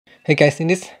Hey guys, in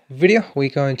this video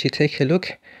we're going to take a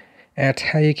look at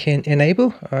how you can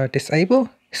enable or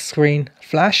disable screen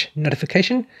flash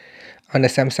notification on the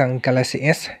Samsung Galaxy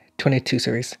S22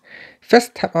 series.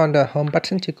 First, tap on the home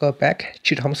button to go back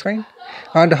to the home screen.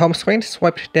 On the home screen,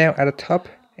 swipe down at the top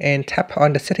and tap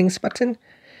on the settings button.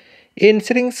 In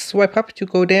settings, swipe up to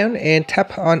go down and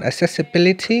tap on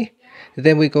accessibility.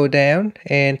 Then we go down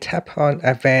and tap on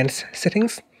advanced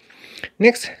settings.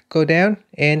 Next, go down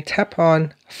and tap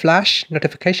on flash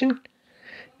notification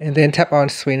and then tap on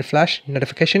screen flash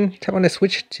notification. Tap on the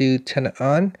switch to turn it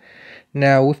on.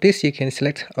 Now with this, you can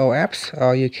select all apps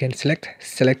or you can select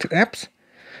selected apps.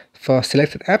 For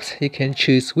selected apps, you can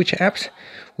choose which apps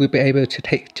will be able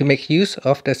to make use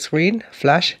of the screen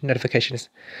flash notifications.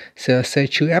 So say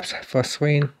choose apps for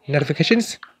screen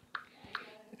notifications,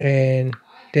 and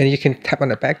then you can tap on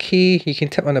the back key. You can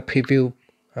tap on the preview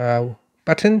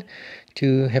button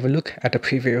to have a look at the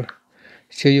preview.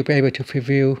 So you'll be able to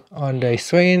preview on the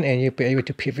screen and you'll be able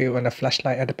to preview on the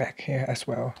flashlight at the back here as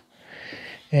well.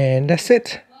 And that's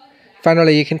it.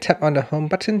 Finally, you can tap on the home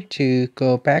button to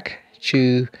go back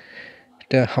to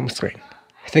the home screen.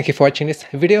 Thank you for watching this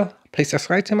video. Please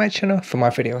subscribe to my channel for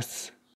more videos.